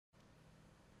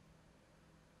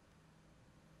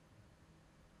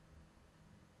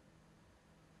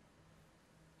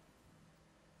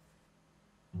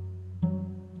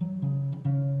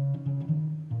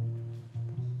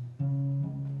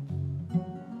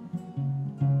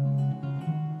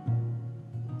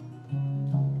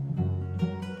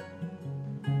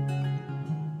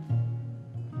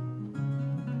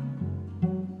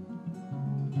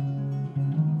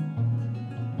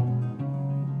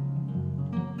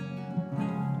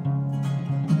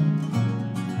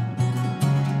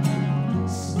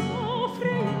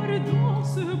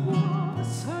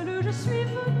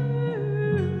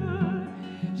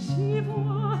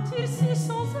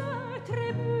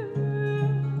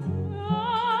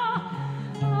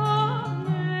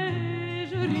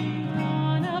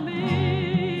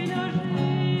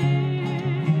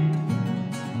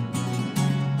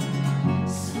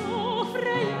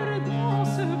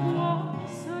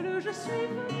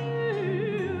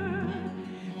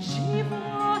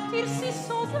s'éclaircit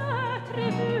sans être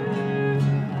ému.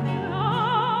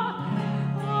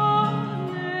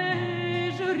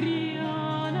 N'ai-je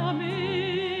rien à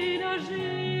ménager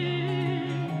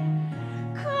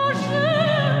quand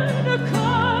j'ai le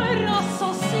cœur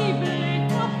insensible et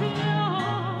à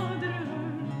plaindre?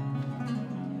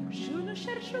 Je ne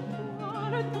cherche point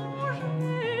le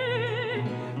danger,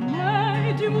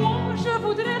 mais du moins je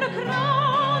voudrais le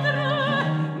craindre.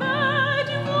 Mais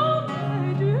du moins,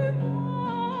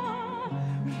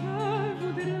 je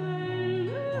voudrais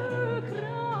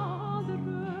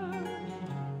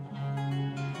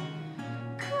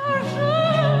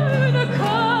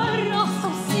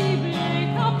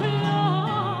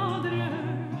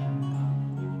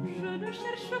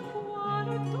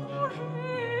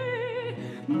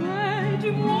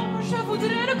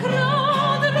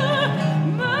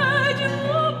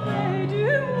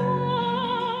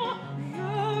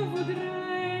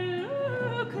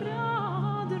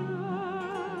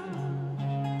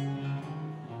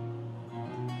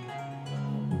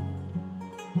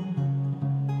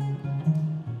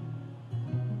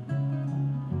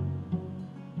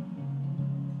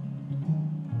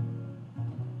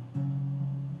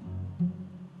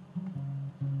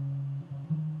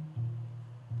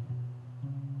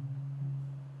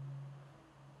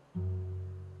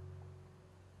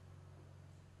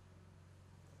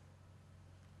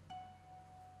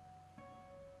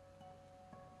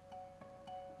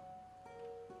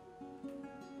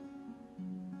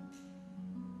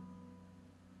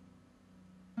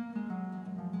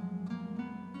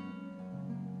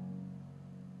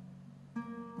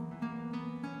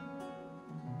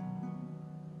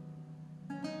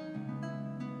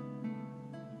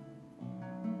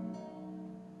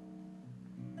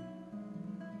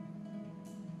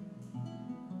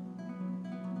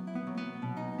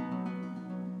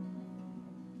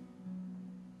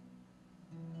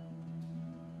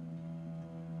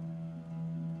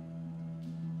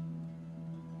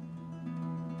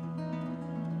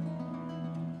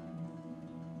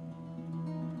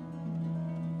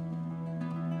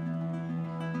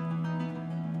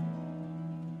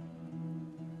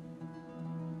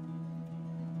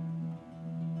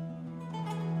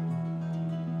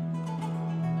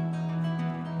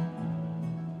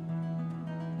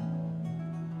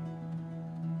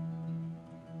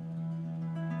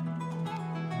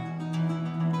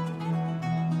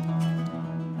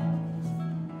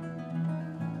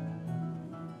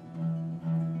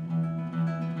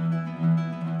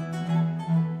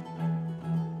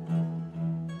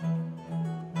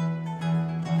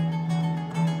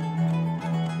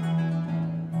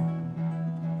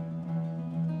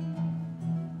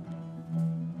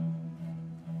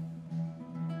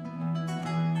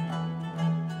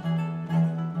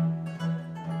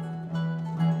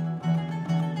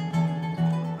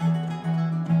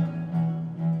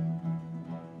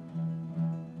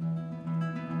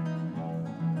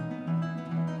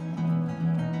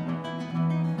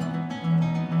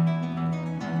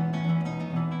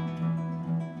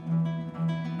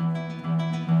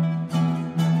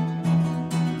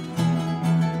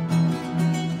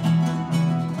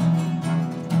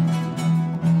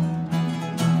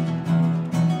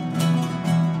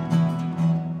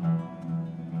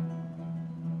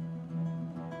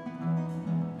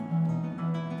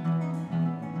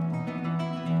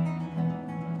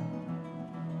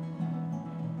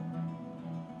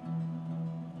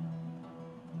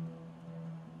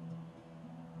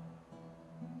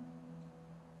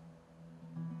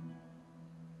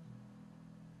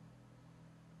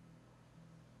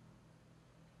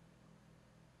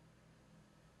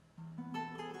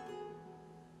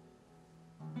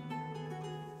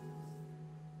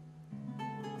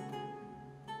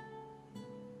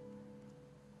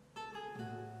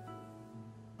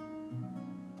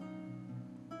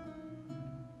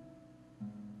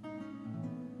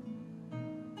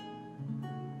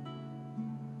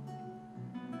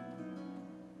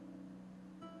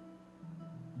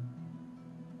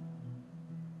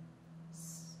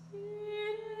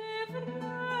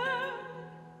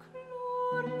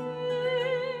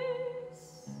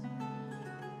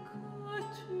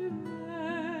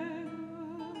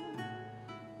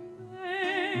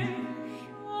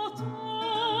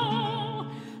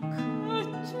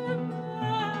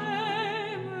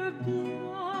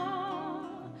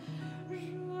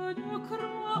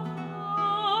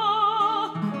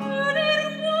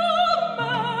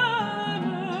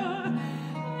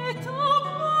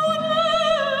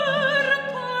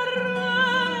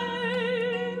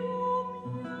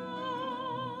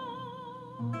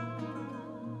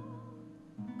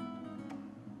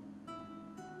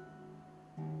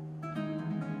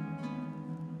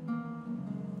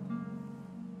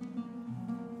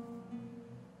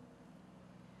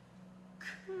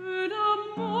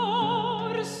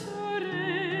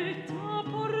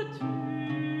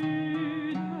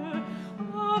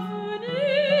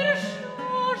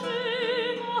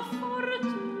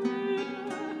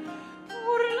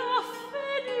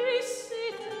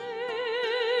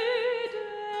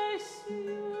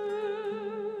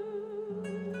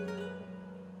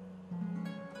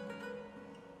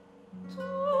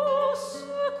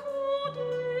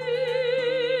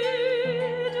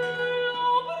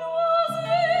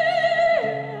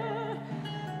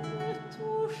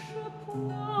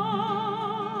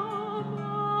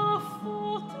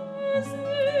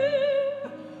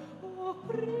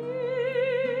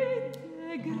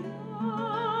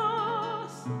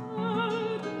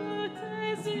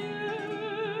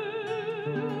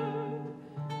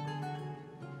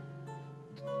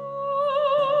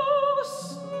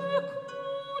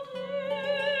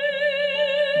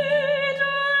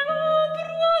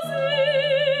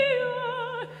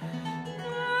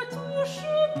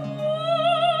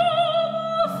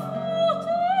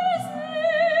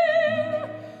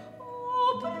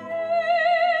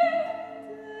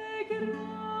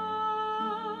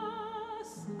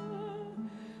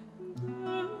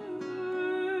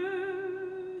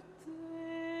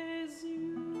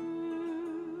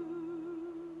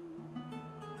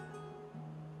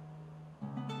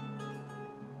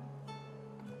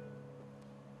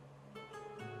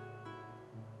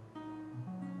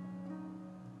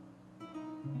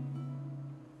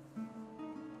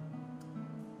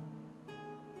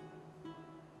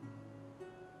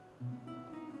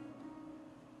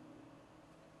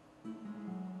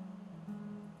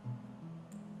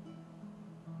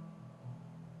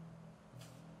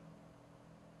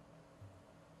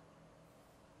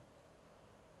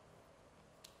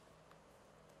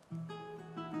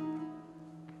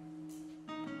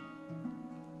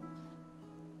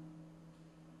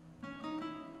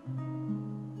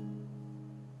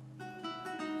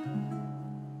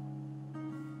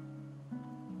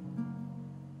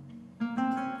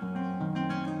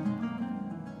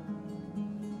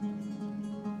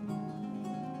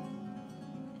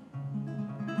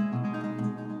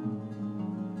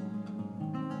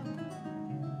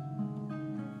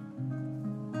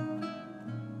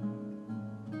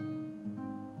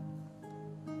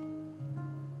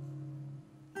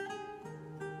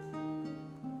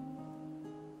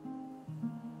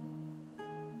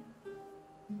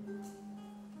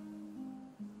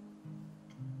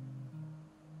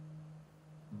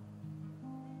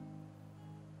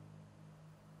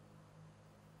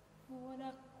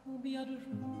combien de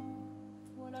jours,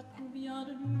 voilà combien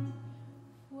de nuits,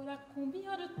 voilà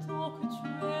combien de temps que tu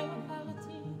es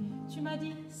reparti. Tu m'as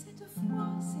dit, cette fois,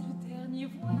 c'est le dernier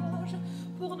voyage.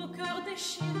 Pour nos cœurs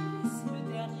déchirés, c'est le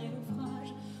dernier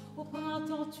naufrage. Au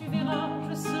printemps, tu verras,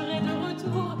 je serai de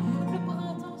retour. Le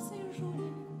printemps, c'est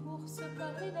joli pour se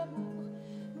parler d'amour.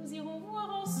 Nous irons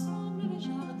voir ensemble les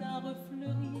jardins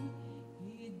refleuris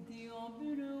et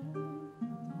déambulerons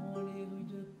dans les rues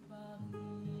de Paris.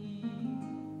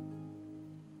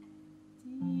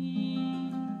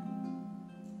 Dis,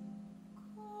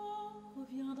 quand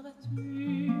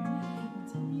reviendras-tu?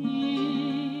 Dis,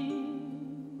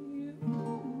 au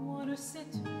moins le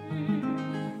sais-tu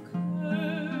que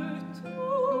tout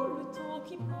le temps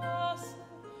qui passe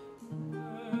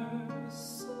ne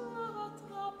se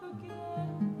rattrape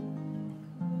guère,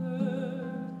 que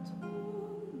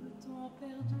tout le temps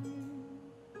perdu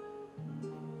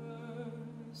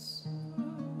ne se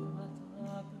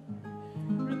rattrape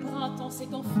plus. Le printemps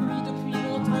s'est enfui depuis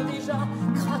longtemps déjà,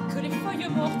 craquent les feuilles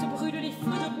mortes, brûlent les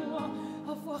feux de bois.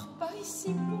 À voir Paris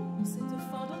si beau cette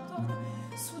fin d'automne,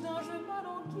 soudain je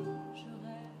m'alanguis, je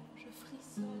rêve, je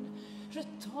frissonne, je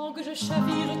tangue, je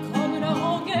chavire comme la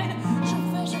rengaine. Je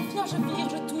vais, je viens, je vire,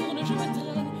 je tourne, je me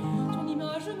traîne. Ton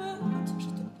image me hante, je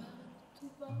te parle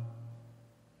tout bas.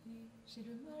 Et j'ai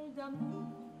le mal d'amour,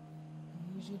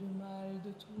 et j'ai le mal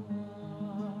de toi.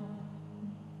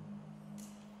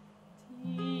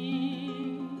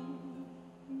 Dis,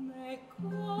 mais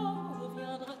quand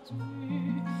reviendras-tu?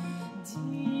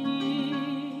 Dis,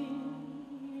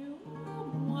 au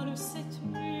moins le sais-tu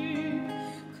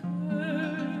que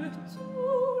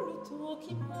tout le temps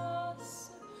qui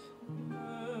passe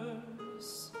ne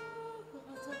se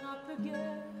rattrape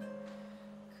guère,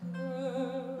 que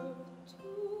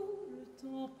tout le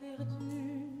temps perdu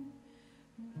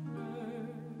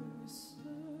ne se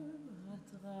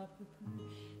rattrape plus.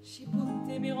 J'ai beau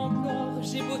t'aimer encore,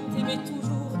 j'ai beau t'aimer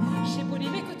toujours, j'ai beau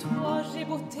n'aimer que toi, j'ai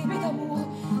beau t'aimer d'amour.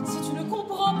 Si tu ne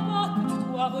comprends pas que tu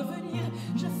dois revenir,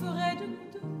 je ferai de nous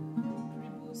deux le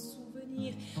plus beau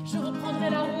souvenir. Je reprendrai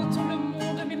la route, le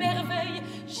monde, mes merveilles,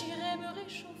 j'irai me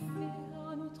réchauffer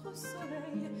à notre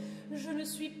soleil. Je ne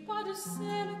suis pas de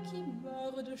celles qui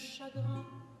meurent de chagrin,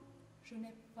 je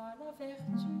n'ai pas la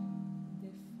vertu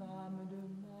des femmes de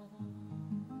marin.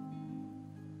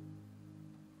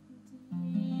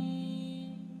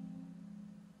 Dis,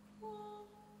 quand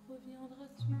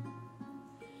reviendras-tu?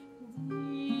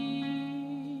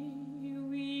 Dis,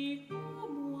 oui, au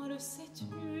moins le sais-tu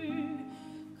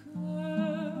que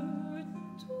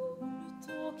tout le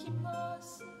temps qui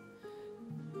passe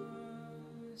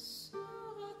ne se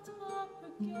rattrape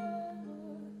guère,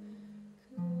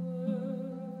 que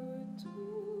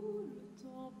tout le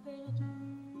temps perdu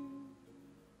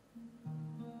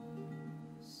ne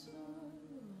se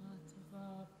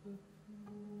rattrape plus.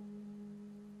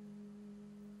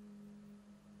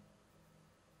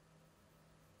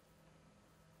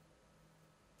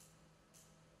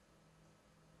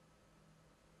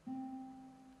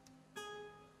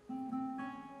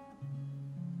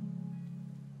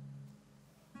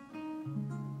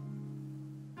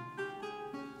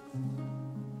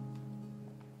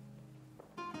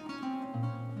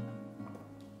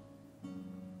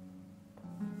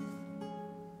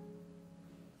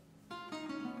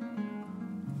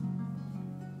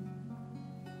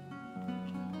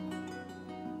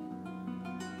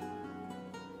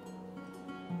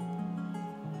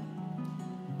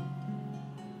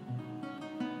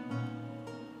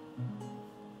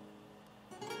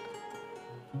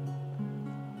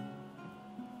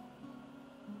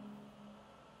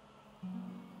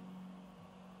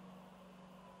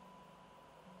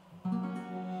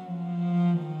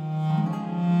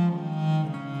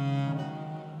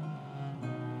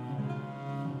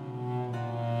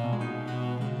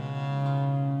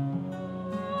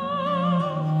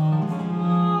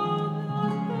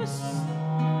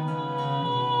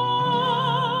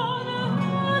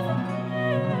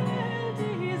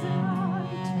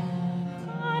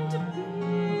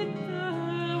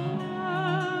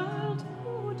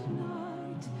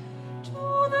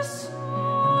 The soul